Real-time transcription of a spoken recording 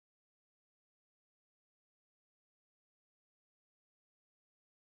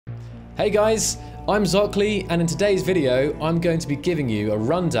Hey guys, I'm Xocliw, and in today's video I'm going to be giving you a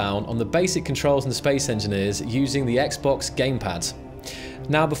rundown on the basic controls in the Space Engineers using the Xbox gamepad.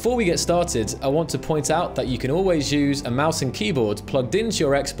 Now before we get started, I want to point out that you can always use a mouse and keyboard plugged into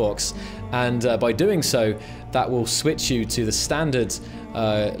your Xbox, and by doing so that will switch you to the standard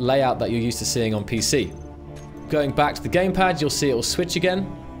layout that you're used to seeing on PC. Going back to the gamepad, you'll see it will switch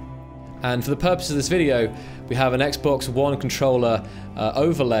again. And for the purpose of this video, we have an Xbox One controller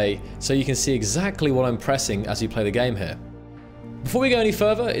overlay, so you can see exactly what I'm pressing as you play the game here. Before we go any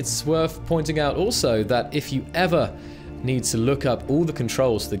further, it's worth pointing out also that if you ever need to look up all the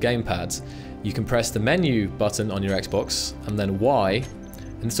controls to the gamepad, you can press the menu button on your Xbox and then Y,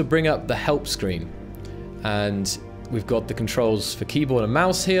 and this will bring up the help screen. And we've got the controls for keyboard and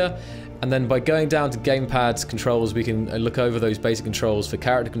mouse here. And then by going down to gamepad controls, we can look over those basic controls for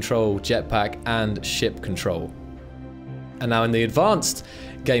character control, jetpack, and ship control. And now in the advanced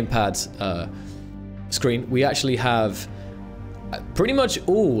gamepad screen, we actually have pretty much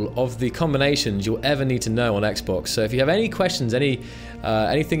all of the combinations you'll ever need to know on Xbox. So if you have any questions,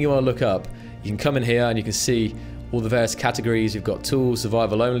 anything you want to look up, you can come in here and you can see all the various categories. You've got tools,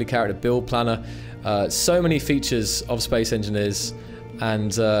 survival only, character build planner, so many features of Space Engineers,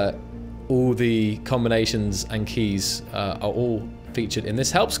 and all the combinations and keys are all featured in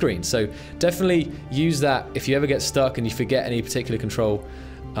this help screen. So definitely use that if you ever get stuck and you forget any particular control.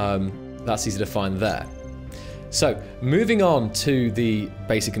 That's easy to find there. So moving on to the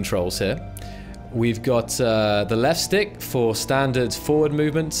basic controls here. We've got the left stick for standard forward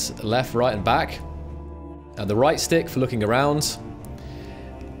movements, left, right, and back. And the right stick for looking around.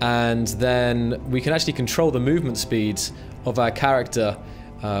 And then we can actually control the movement speed of our character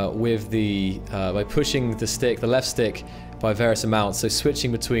with by pushing the left stick by various amounts, so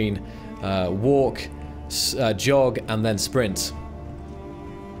switching between walk, jog, and then sprint.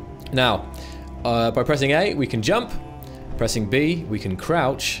 Now, by pressing A, we can jump. Pressing B, we can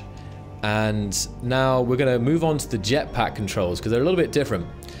crouch. And now we're going to move on to the jetpack controls because they're a little bit different.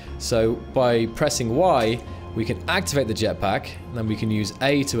 So by pressing Y, we can activate the jetpack, and then we can use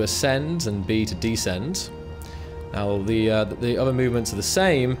A to ascend and B to descend. Now the other movements are the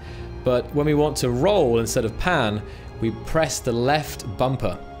same, but when we want to roll instead of pan, we press the left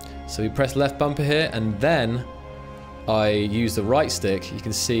bumper. So we press left bumper here, and then I use the right stick. You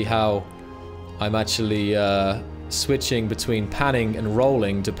can see how I'm actually switching between panning and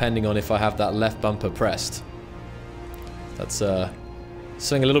rolling depending on if I have that left bumper pressed. That's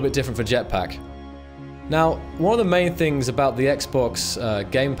something a little bit different for jetpack. Now, one of the main things about the Xbox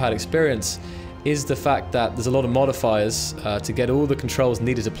gamepad experience is the fact that there's a lot of modifiers to get all the controls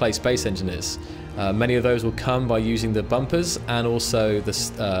needed to play Space Engineers. Many of those will come by using the bumpers and also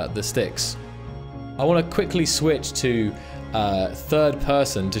the sticks. I want to quickly switch to third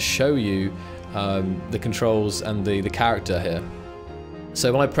person to show you the controls and the character here.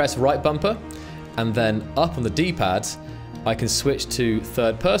 So when I press right bumper and then up on the D-pad, I can switch to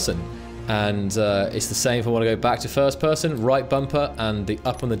third person. And it's the same if I want to go back to first person, right bumper and the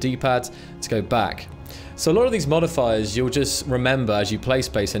up on the D-pad to go back. So a lot of these modifiers you'll just remember as you play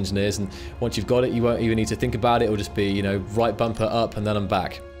Space Engineers, and once you've got it you won't even need to think about it. It'll just be, you know, right bumper up and then I'm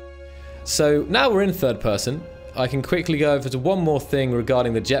back. So now we're in third person, I can quickly go over to one more thing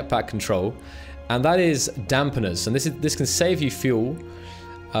regarding the jetpack control, and that is dampeners. And this can save you fuel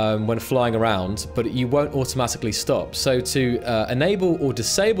when flying around, but you won't automatically stop. So to enable or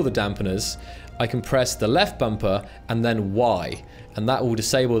disable the dampeners, I can press the left bumper and then Y, and that will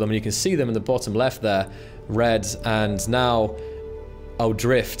disable them, and you can see them in the bottom left there, red, and now I'll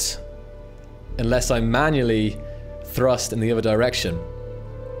drift unless I manually thrust in the other direction.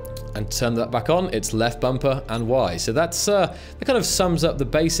 And turn that back on, it's left bumper and Y. So that kind of sums up the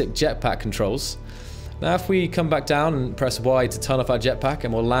basic jetpack controls. Now if we come back down and press Y to turn off our jetpack,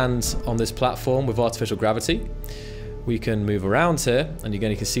 and we'll land on this platform with artificial gravity, we can move around here, and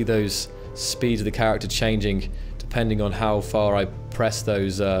again you can see those speeds of the character changing depending on how far I press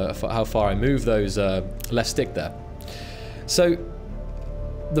those, how far I move those left stick there. So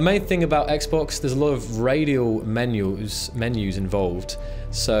the main thing about Xbox, there's a lot of radial menus involved.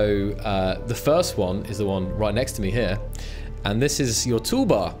 So the first one is the one right next to me here, and this is your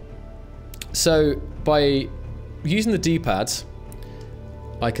toolbar. So by using the D-pad,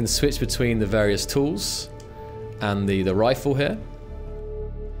 I can switch between the various tools and the rifle here.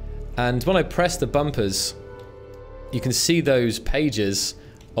 And when I press the bumpers, you can see those pages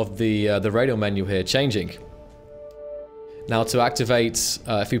of the radial menu here changing. Now to activate,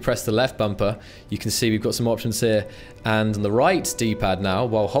 if we press the left bumper, you can see we've got some options here, and on the right D-pad now,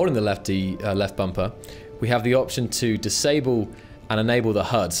 while holding the left bumper, we have the option to disable and enable the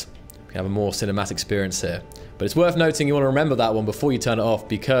HUD, can have a more cinematic experience here. But it's worth noting you want to remember that one before you turn it off,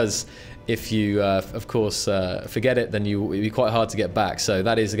 because if you, of course, forget it, then it'll be quite hard to get back. So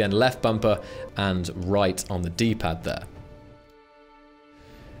that is, again, left bumper and right on the D-pad there.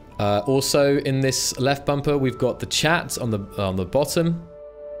 Also, in this left bumper, we've got the chat on the bottom.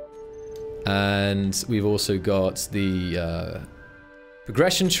 And we've also got the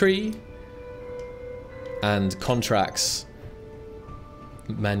progression tree and contracts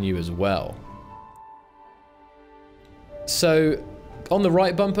menu as well. So on the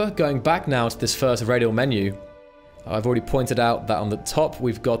right bumper, going back now to this first radial menu, I've already pointed out that on the top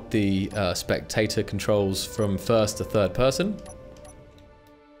we've got the spectator controls from first to third person.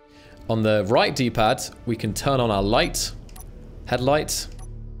 On the right D-pad, we can turn on our light, headlight.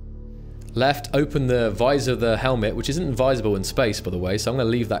 Left, open the visor of the helmet, which isn't invisible in space, by the way, so I'm going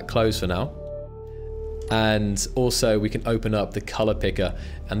to leave that closed for now. And also we can open up the color picker,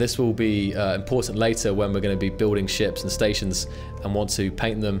 and this will be important later when we're going to be building ships and stations and want to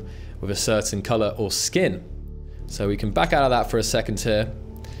paint them with a certain color or skin. So we can back out of that for a second here,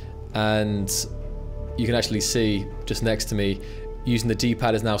 and you can actually see just next to me, using the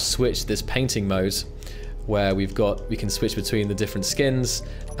D-pad is now switched this painting mode, where we can switch between the different skins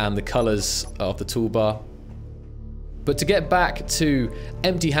and the colors of the toolbar. But to get back to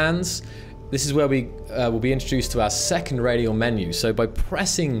empty hands, this is where we will be introduced to our second radial menu. So by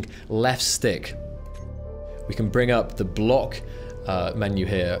pressing left stick, we can bring up the block menu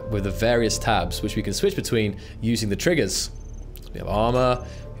here with the various tabs, which we can switch between using the triggers. We have armor,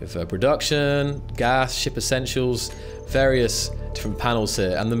 we have production, gas, ship essentials, various different panels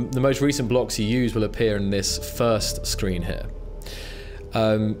here, and the most recent blocks you use will appear in this first screen here.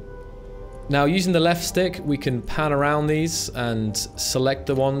 Now, using the left stick, we can pan around these and select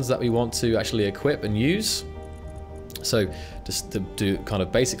the ones that we want to actually equip and use. So just to do kind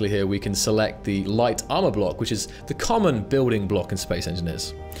of basically here, we can select the light armor block, which is the common building block in Space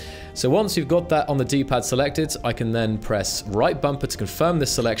Engineers. So once you've got that on the D-pad selected, I can then press right bumper to confirm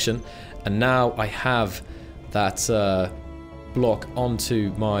this selection, and now I have that block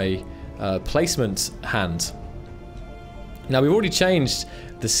onto my placement hand. Now, we've already changed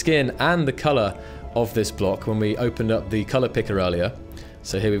the skin and the color of this block when we opened up the color picker earlier.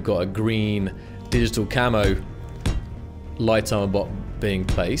 So here we've got a green digital camo light armor block being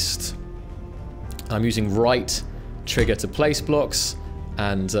placed. I'm using right trigger to place blocks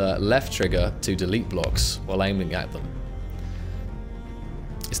and left trigger to delete blocks while aiming at them.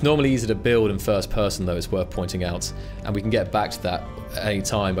 It's normally easy to build in first person, though, it's worth pointing out, and we can get back to that at any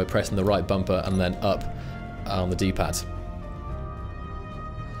time by pressing the right bumper and then up on the D-pad.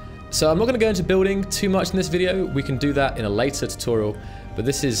 So I'm not going to go into building too much in this video. We can do that in a later tutorial, but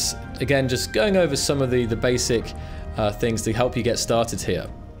this is, again, just going over some of the basic things to help you get started here.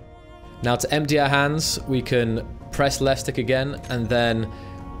 Now, to empty our hands, we can press left stick again, and then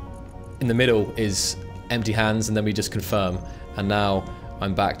in the middle is empty hands, and then we just confirm, and now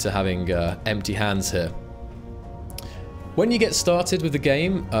I'm back to having empty hands here. When you get started with the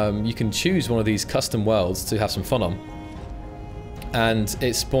game, you can choose one of these custom worlds to have some fun on. And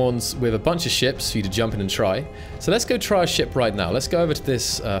it spawns with a bunch of ships for you to jump in and try. So let's go try a ship right now. Let's go over to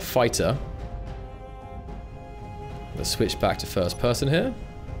this fighter. Let's switch back to first person here.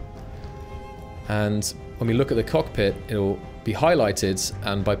 And when we look at the cockpit, it'll be highlighted,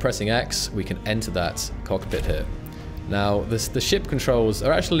 and by pressing X, we can enter that cockpit here. Now, the ship controls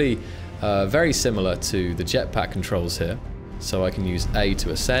are actually very similar to the jetpack controls here. So I can use A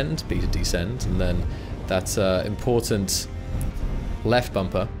to ascend, B to descend, and then that important left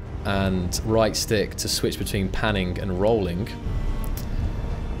bumper and right stick to switch between panning and rolling.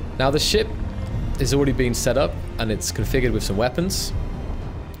 Now, the ship is already been set up and it's configured with some weapons.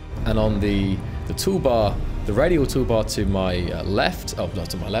 And on the toolbar, the radial toolbar to my left, oh,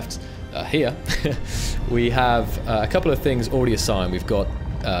 not to my left, here, we have a couple of things already assigned. We've got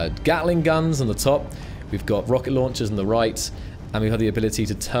Gatling guns on the top, we've got rocket launchers on the right, and we have the ability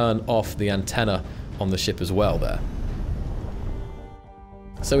to turn off the antenna on the ship as well there.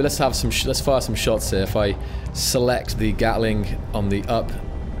 So let's fire some shots here. If I select the Gatling on the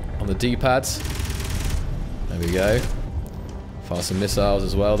D-pad, there we go. Fire some missiles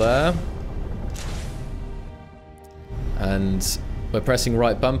as well there. And by pressing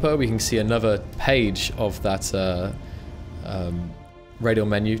right bumper, we can see another page of that radial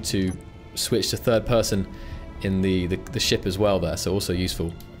menu to switch to third person in the ship as well there, so also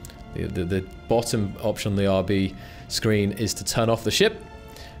useful. The bottom option on the RB screen is to turn off the ship.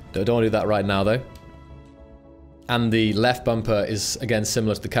 Don't want to do that right now though. And the left bumper is again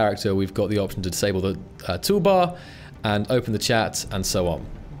similar to the character. We've got the option to disable the toolbar and open the chat and so on.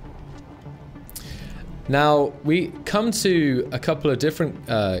 Now, we come to a couple of different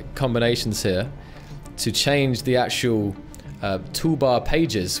combinations here to change the actual toolbar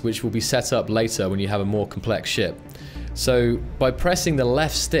pages, which will be set up later when you have a more complex ship. So by pressing the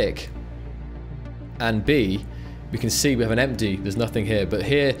left stick and B, we can see we have an empty, there's nothing here, but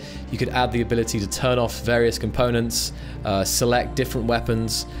here you could add the ability to turn off various components, select different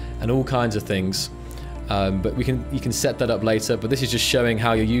weapons and all kinds of things. But you can set that up later, but this is just showing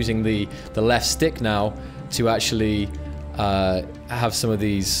how you're using the left stick now to actually have some of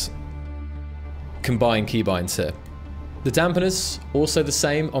these combined keybinds here. The dampeners, also the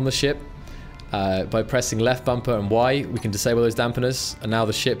same on the ship. By pressing left bumper and Y, we can disable those dampeners, and now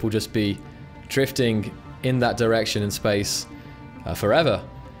the ship will just be drifting in that direction in space forever.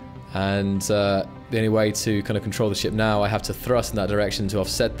 And the only way to kind of control the ship now, I have to thrust in that direction to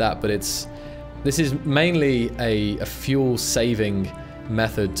offset that, but this is mainly a fuel-saving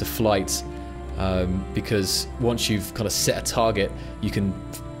method to flight, because once you've kind of set a target, you can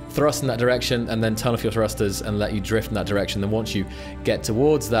thrust in that direction and then turn off your thrusters and let you drift in that direction. Then once you get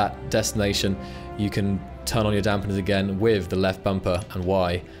towards that destination, you can turn on your dampeners again with the left bumper and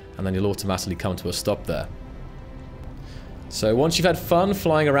Y, and then you'll automatically come to a stop there. So once you've had fun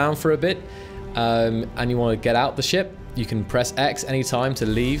flying around for a bit, and you want to get out the ship, you can press X anytime to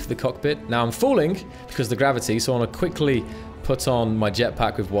leave the cockpit. Now I'm falling because of the gravity, so I want to quickly put on my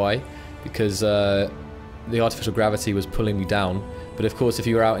jetpack with Y, because the artificial gravity was pulling me down. But of course, if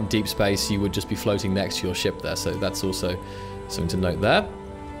you were out in deep space, you would just be floating next to your ship there, so that's also something to note there.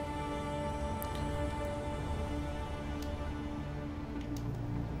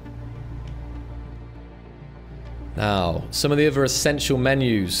 Now, some of the other essential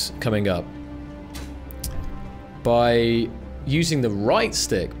menus coming up. By using the right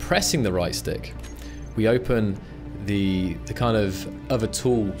stick, pressing the right stick, we open the kind of other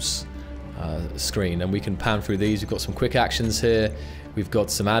tools screen, and we can pan through these. We've got some quick actions here, we've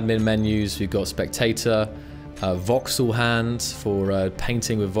got some admin menus, we've got spectator, voxel hand for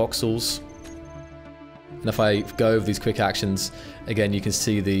painting with voxels. And if I go over these quick actions, again you can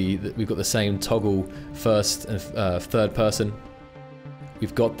see we've got the same toggle first and third person.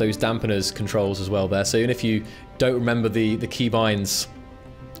 We've got those dampeners controls as well there, so even if you don't remember the keybinds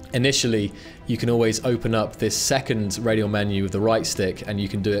initially, you can always open up this second radial menu with the right stick, and you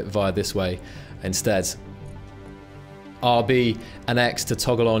can do it via this way instead. RB and X to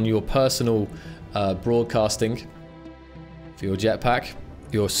toggle on your personal broadcasting for your jetpack,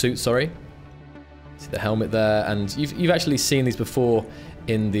 your suit, sorry. See the helmet there, and you've actually seen these before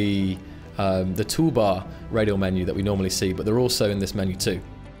in the toolbar radial menu that we normally see, but they're also in this menu too.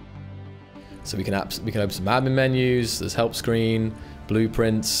 So we can open some admin menus. There's help screen,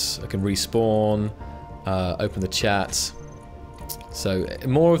 blueprints. I can respawn, open the chat. So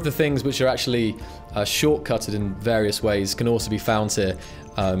more of the things which are actually shortcutted in various ways can also be found here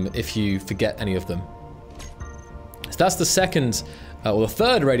if you forget any of them. So that's the second or the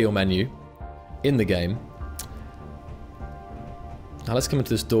third radial menu in the game. Now let's come into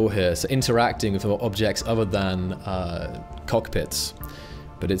this door here. So interacting with objects other than cockpits.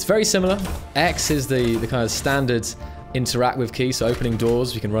 But it's very similar. X is the kind of standard interact with key. So opening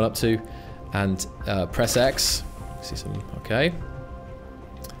doors we can run up to and press X. See some, okay.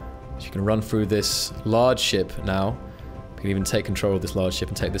 So you can run through this large ship now. You can even take control of this large ship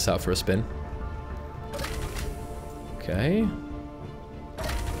and take this out for a spin. Okay.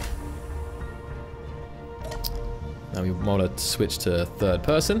 Now we want to switch to third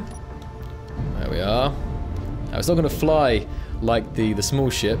person. There we are. Now it's not going to fly like the small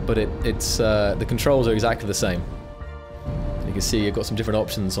ship, but the controls are exactly the same. And you can see you've got some different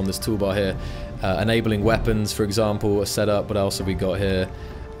options on this toolbar here. Enabling weapons, for example, are set up. What else have we got here?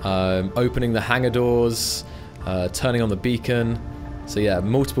 Opening the hangar doors, turning on the beacon. So yeah,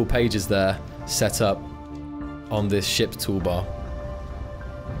 multiple pages there set up on this ship's toolbar.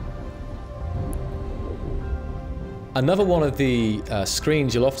 Another one of the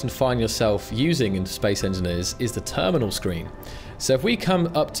screens you'll often find yourself using in Space Engineers is the terminal screen. So if we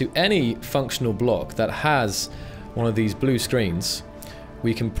come up to any functional block that has one of these blue screens,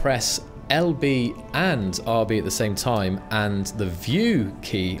 we can press LB and RB at the same time and the view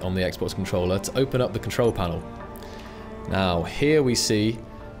key on the Xbox controller to open up the control panel. Now here we see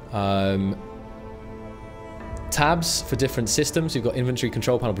tabs for different systems. You've got inventory,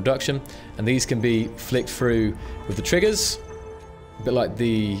 control panel, production, and these can be flicked through with the triggers, a bit like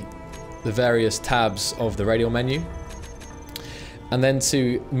the various tabs of the radial menu. And then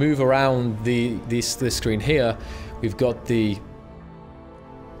to move around this screen here, we've got the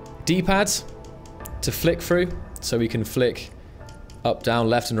D-pads to flick through, so we can flick up, down,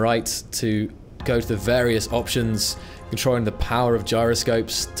 left and right to go to the various options, controlling the power of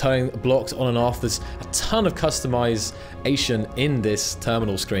gyroscopes, turning blocks on and off. There's a ton of customization in this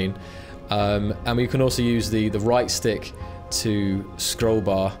terminal screen. And we can also use the right stick to scroll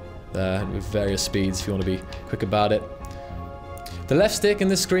bar there with various speeds if you want to be quick about it. The left stick in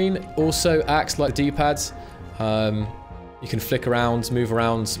this screen also acts like D-pads. You can flick around, move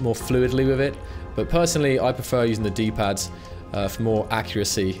around more fluidly with it, but personally I prefer using the D-pads for more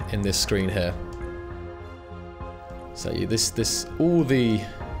accuracy in this screen here. So all the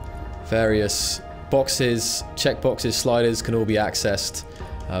various boxes, checkboxes, sliders can all be accessed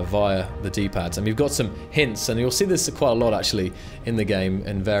via the D-pads. And we've got some hints, and you'll see this quite a lot actually in the game.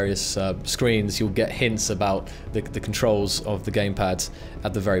 In various screens you'll get hints about the controls of the gamepads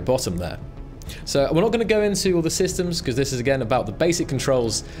at the very bottom there. So we're not going to go into all the systems because this is again about the basic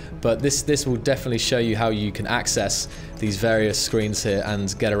controls, but this will definitely show you how you can access these various screens here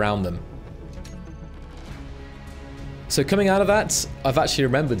and get around them. So coming out of that, I've actually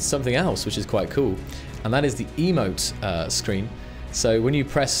remembered something else which is quite cool, and that is the emote screen. So when you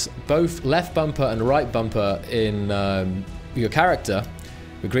press both left bumper and right bumper in your character,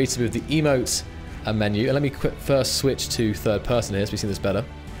 we're greeted with the emote menu. And let me first switch to third person here so we see this better.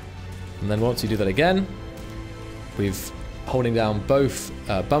 And then once you do that again, holding down both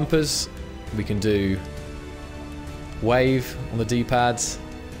bumpers, we can do wave on the D-pads,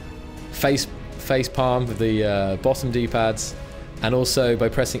 face palm with the bottom D-pads, and also by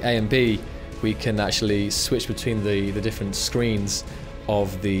pressing A and B, we can actually switch between the different screens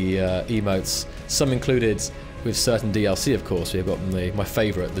of the emotes. Some included with certain DLC, of course. We've got my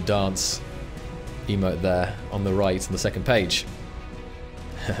favourite, the dance emote there on the right on the second page.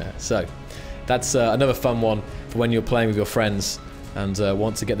 So that's another fun one for when you're playing with your friends and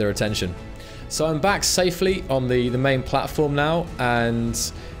want to get their attention. So I'm back safely on the main platform now,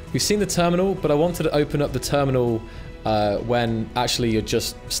 and we've seen the terminal, but I wanted to open up the terminal when actually you're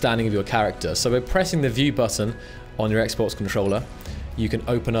just standing with your character. So by pressing the view button on your Xbox controller, you can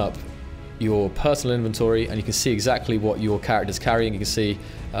open up your personal inventory and you can see exactly what your character's carrying. You can see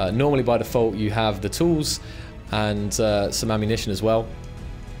normally by default you have the tools and some ammunition as well.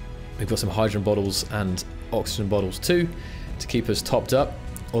 We've got some hydrogen bottles and oxygen bottles too to keep us topped up,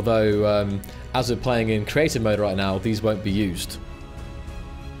 although as we're playing in creative mode right now, these won't be used.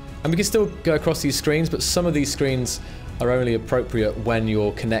 And we can still go across these screens, but some of these screens are only appropriate when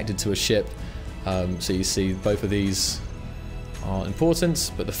you're connected to a ship. So you see both of these are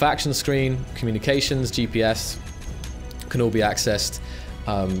important, but the faction screen, communications, GPS can all be accessed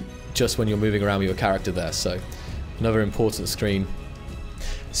just when you're moving around with your character there. So another important screen.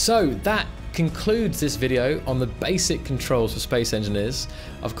 So that concludes this video on the basic controls for Space Engineers.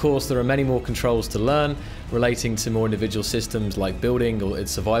 Of course, there are many more controls to learn relating to more individual systems like building or its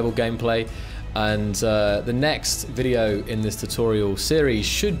survival gameplay. And the next video in this tutorial series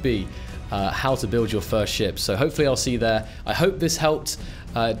should be how to build your first ship. So hopefully I'll see you there. I hope this helped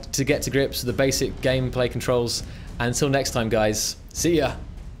to get to grips with the basic gameplay controls. And until next time, guys, see ya!